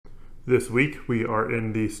This week we are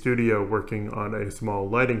in the studio working on a small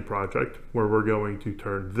lighting project where we're going to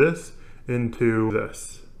turn this into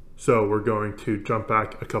this. So we're going to jump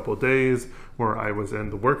back a couple days where I was in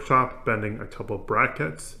the workshop bending a couple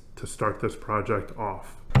brackets to start this project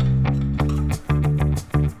off.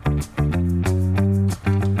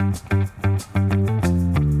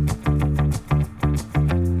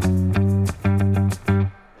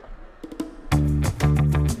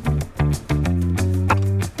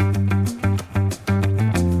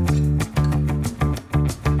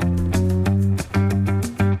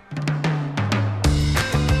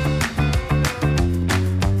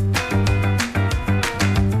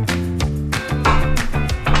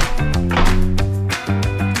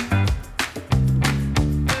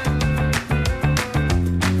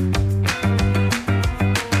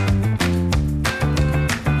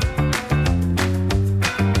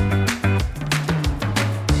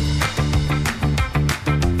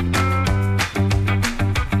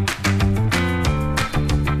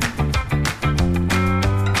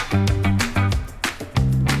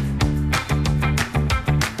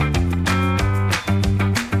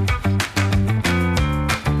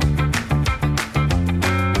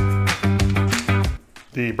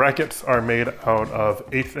 The brackets are made out of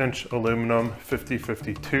 1/8 inch aluminum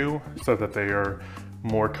 50-52 so that they are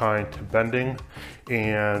more kind to bending.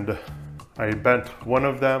 And I bent one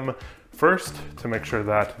of them first to make sure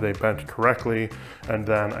that they bent correctly, and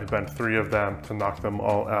then I bent 3 of them to knock them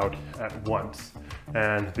all out at once.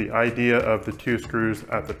 And the idea of the 2 screws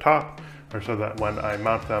at the top are so that when I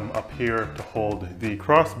mount them up here to hold the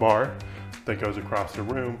crossbar that goes across the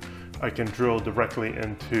room, I can drill directly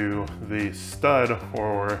into the stud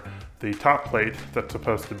or the top plate that's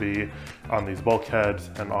supposed to be on these bulkheads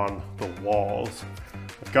and on the walls.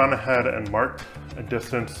 I've gone ahead and marked a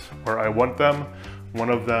distance where I want them. One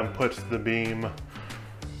of them puts the beam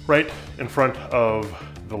right in front of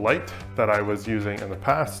the light that I was using in the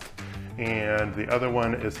past, and the other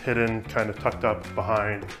one is hidden, kind of tucked up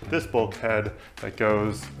behind this bulkhead that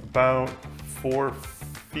goes about 4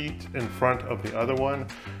 feet in front of the other one.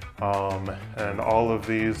 And all of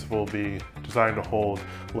these will be designed to hold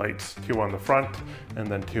lights, 2 on the front and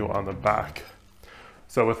then 2 on the back.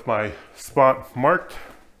 So with my spot marked,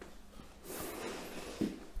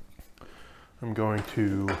 I'm going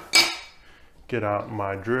to get out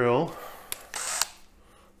my drill.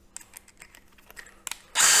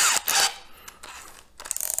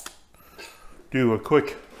 Do a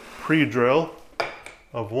quick pre-drill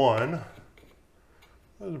of 1,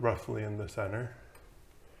 roughly in the center.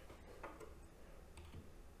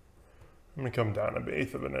 I'm going to come down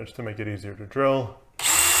 1/8 of an inch to make it easier to drill.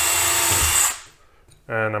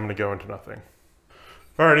 And I'm going to go into nothing.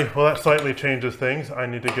 Alrighty, well that slightly changes things. I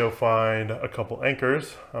need to go find a couple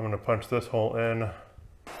anchors. I'm going to punch this hole in.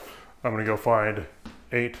 I'm going to go find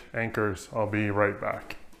 8 anchors. I'll be right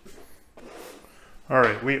back.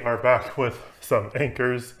 Alright, we are back with some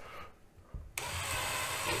anchors.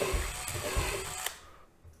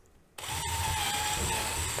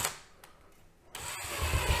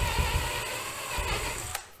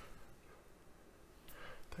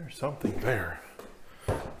 There's something there.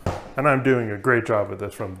 And I'm doing a great job of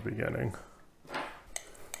this from the beginning.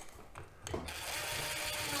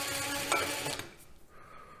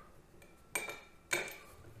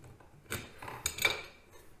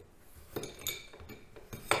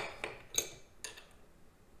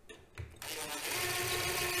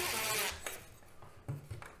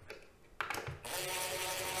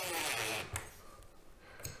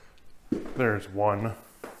 There's one.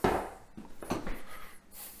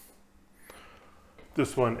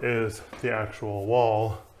 This one is the actual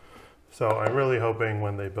wall, so I'm really hoping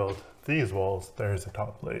when they build these walls, there's a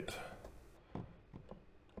top plate.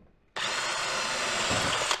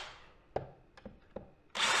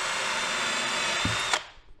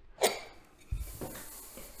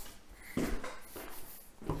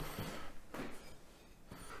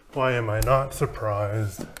 Why am I not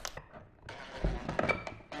surprised?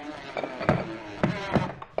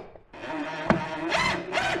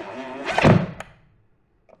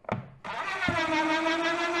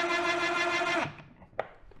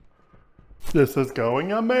 This is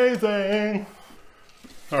going amazing.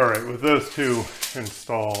 All right, with those 2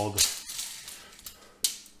 installed,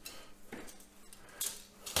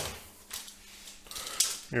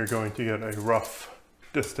 you're going to get a rough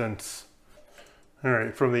distance. All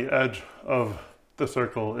right, from the edge of the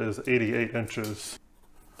circle is 88 inches.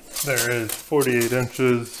 There is 48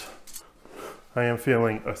 inches. I am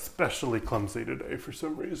feeling especially clumsy today for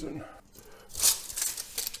some reason.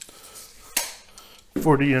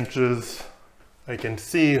 40 inches. I can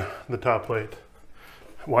see the top plate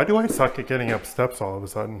Why do I suck at getting up steps all of a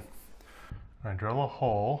sudden? I drill a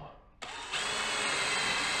hole.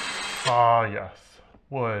 Ah, yes,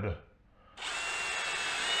 wood.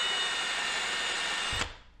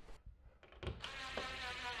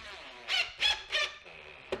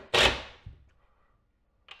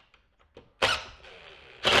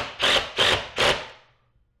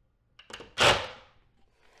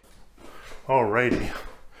 Alrighty,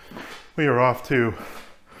 we are off to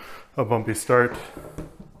a bumpy start.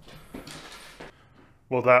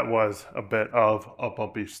 Well, that was a bit of a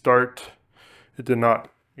bumpy start. It did not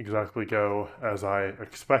exactly go as I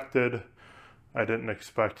expected. I didn't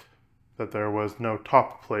expect that there was no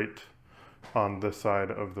top plate on this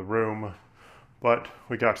side of the room, but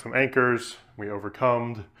we got some anchors, we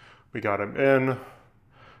overcome, we got them in.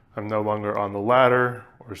 I'm no longer on the ladder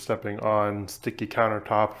or stepping on sticky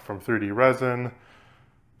countertop from 3D resin.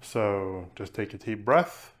 So just take a deep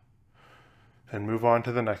breath and move on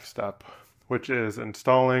to the next step, which is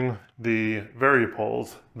installing the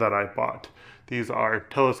varipoles that I bought. These are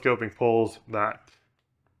telescoping poles that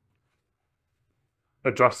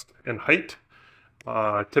adjust in height.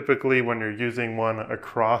 Typically when you're using one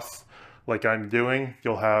across like I'm doing,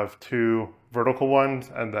 you'll have two vertical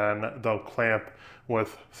ones and then they'll clamp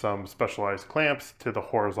with some specialized clamps to the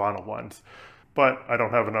horizontal ones. But I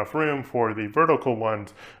don't have enough room for the vertical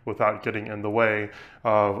ones without getting in the way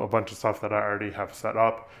of a bunch of stuff that I already have set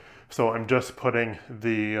up. So I'm just putting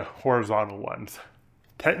the horizontal ones.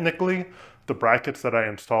 Technically, the brackets that I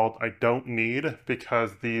installed I don't need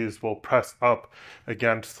because these will press up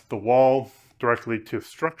against the wall directly to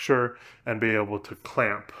structure and be able to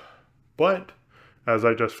clamp. But as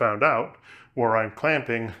I just found out, where I'm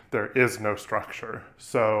clamping, there is no structure.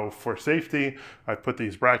 So for safety, I put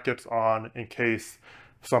these brackets on in case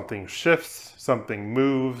something shifts, something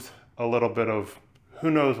moves, a little bit of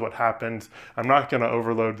who knows what happens. I'm not gonna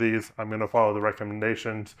overload these. I'm gonna follow the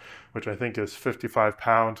recommendations, which I think is 55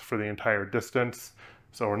 pounds for the entire distance.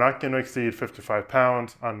 So we're not gonna exceed 55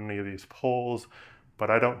 pounds on any of these poles,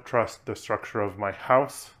 but I don't trust the structure of my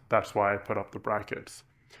house. That's why I put up the brackets.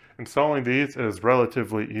 Installing these is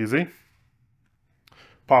relatively easy.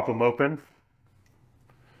 Pop them open,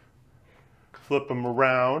 flip them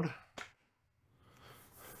around,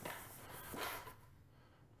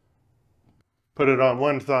 put it on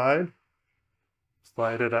one side,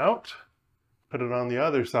 slide it out, put it on the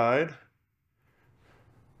other side,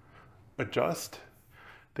 adjust.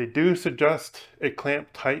 They do suggest a clamp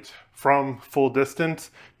tight from full distance.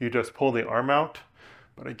 You just pull the arm out.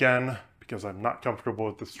 But again, because I'm not comfortable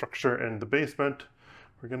with the structure in the basement,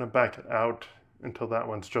 we're gonna back it out until that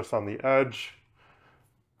one's just on the edge.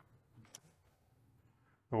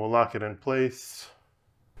 And we'll lock it in place.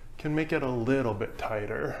 Can make it a little bit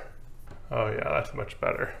tighter. Oh yeah, that's much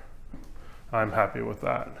better. I'm happy with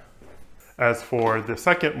that. As for the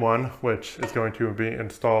second one, which is going to be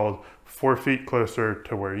installed 4 feet closer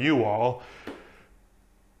to where you all,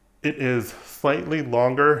 it is slightly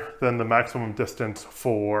longer than the maximum distance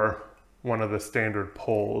for one of the standard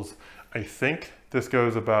poles. I think this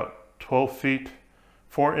goes about 12 feet,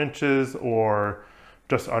 4 inches, or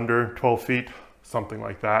just under 12 feet, something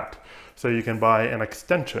like that. So you can buy an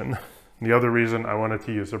extension. The other reason I wanted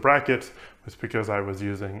to use the brackets was because I was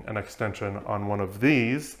using an extension on one of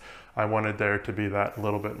these. I wanted there to be that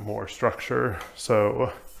little bit more structure.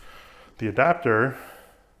 So the adapter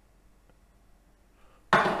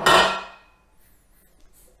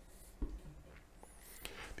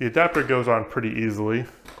goes on pretty easily,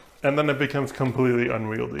 and then it becomes completely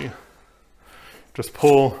unwieldy. Just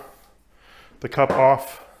pull the cup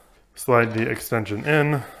off, slide the extension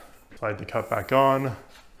in, slide the cup back on,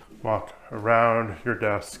 walk around your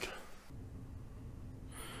desk,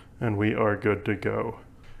 and we are good to go.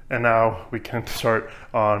 And now we can start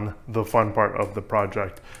on the fun part of the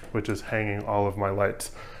project, which is hanging all of my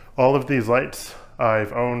lights. All of these lights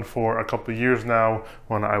I've owned for a couple years now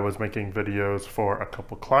when I was making videos for a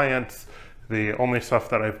couple clients. The only stuff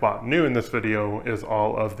that I've bought new in this video is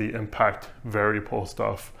all of the impact varipole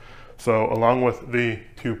stuff. So along with the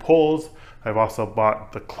 2 poles, I've also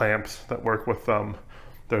bought the clamps that work with them.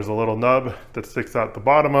 There's a little nub that sticks out the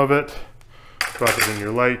bottom of it. Drop it in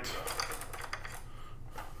your light.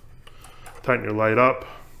 Tighten your light up.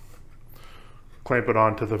 Clamp it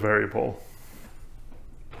onto the varipole.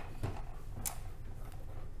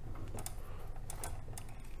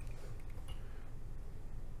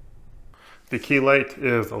 The key light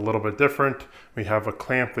is a little bit different. We have a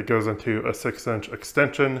clamp that goes into a 6-inch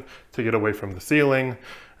extension to get away from the ceiling,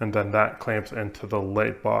 and then that clamps into the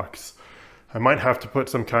light box. I might have to put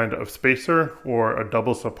some kind of spacer or a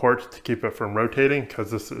double support to keep it from rotating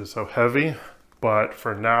because this is so heavy. but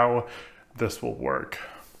for now, this will work.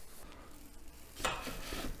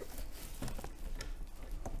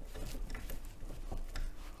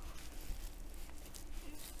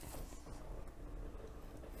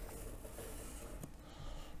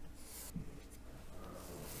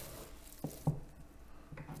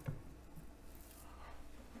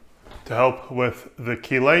 To help with the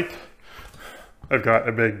key light, I've got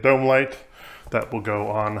a big dome light that will go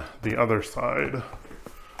on the other side.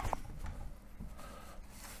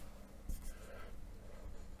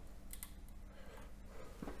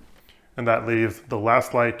 And that leaves the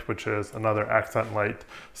last light, which is another accent light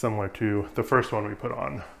similar to the first one we put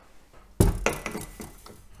on.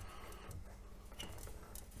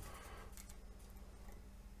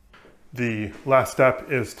 The last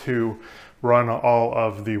step is to run all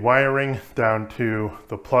of the wiring down to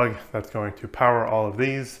the plug that's going to power all of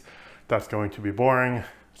these. That's going to be boring,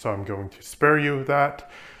 so I'm going to spare you that.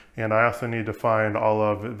 And I also need to find all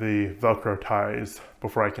of the Velcro ties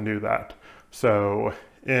before I can do that. So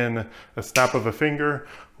in a snap of a finger,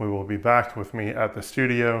 we will be back with me at the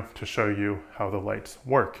studio to show you how the lights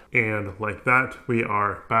work. And like that, we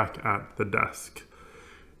are back at the desk.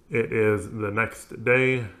 It is the next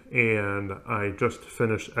day, and I just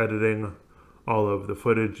finished editing all of the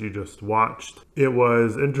footage you just watched. It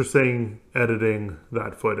was interesting editing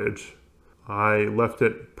that footage. I left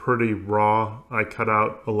it pretty raw. I cut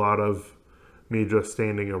out a lot of me just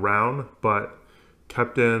standing around, but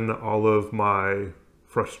kept in all of my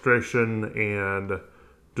frustration and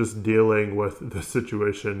just dealing with the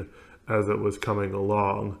situation as it was coming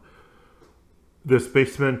along. This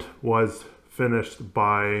basement was finished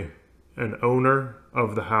by an owner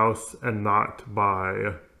of the house and not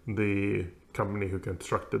by the company who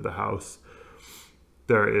constructed the house.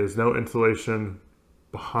 There is no insulation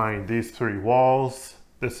behind these three walls.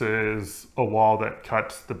 This is a wall that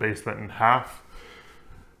cuts the basement in half.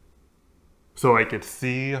 So I could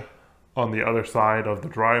see on the other side of the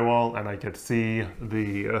drywall and I could see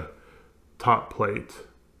the top plate.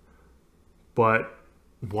 But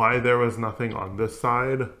why there was nothing on this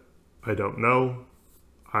side, I don't know.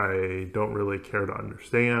 I don't really care to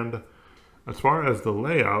understand. As far as the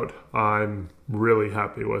layout, I'm really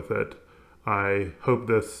happy with it. I hope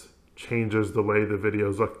this changes the way the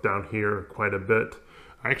videos look down here quite a bit.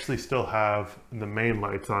 I actually still have the main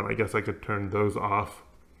lights on. I guess I could turn those off.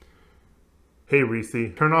 Hey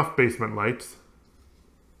Reese, turn off basement lights.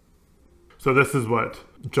 So this is what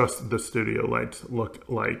just the studio lights look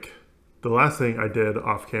like. The last thing I did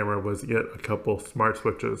off camera was get a couple smart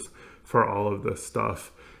switches for all of this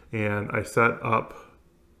stuff. And I set up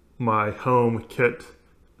my home kit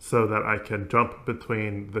so that I can jump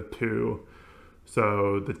between the two.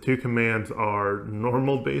 So the two commands are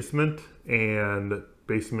normal basement and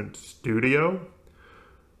basement studio.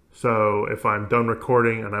 So if I'm done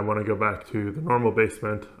recording and I want to go back to the normal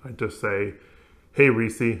basement, I just say, hey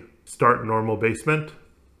Reese, start normal basement.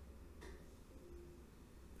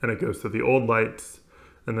 And it goes to the old lights.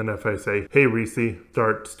 And then if I say, hey Reese,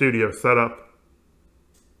 start studio setup,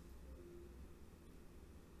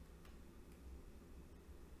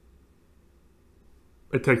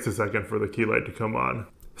 it takes a second for the key light to come on.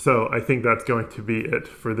 So I think that's going to be it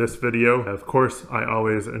for this video. Of course, I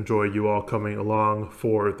always enjoy you all coming along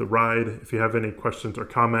for the ride. If you have any questions or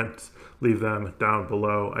comments, leave them down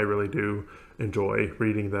below. I really do enjoy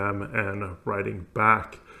reading them and writing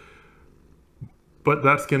back. But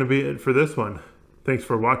that's going to be it for this one. Thanks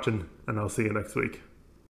for watching, and I'll see you next week.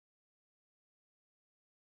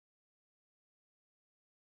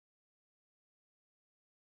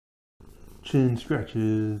 Chin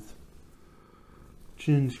scratches.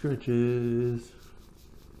 Chin scratches.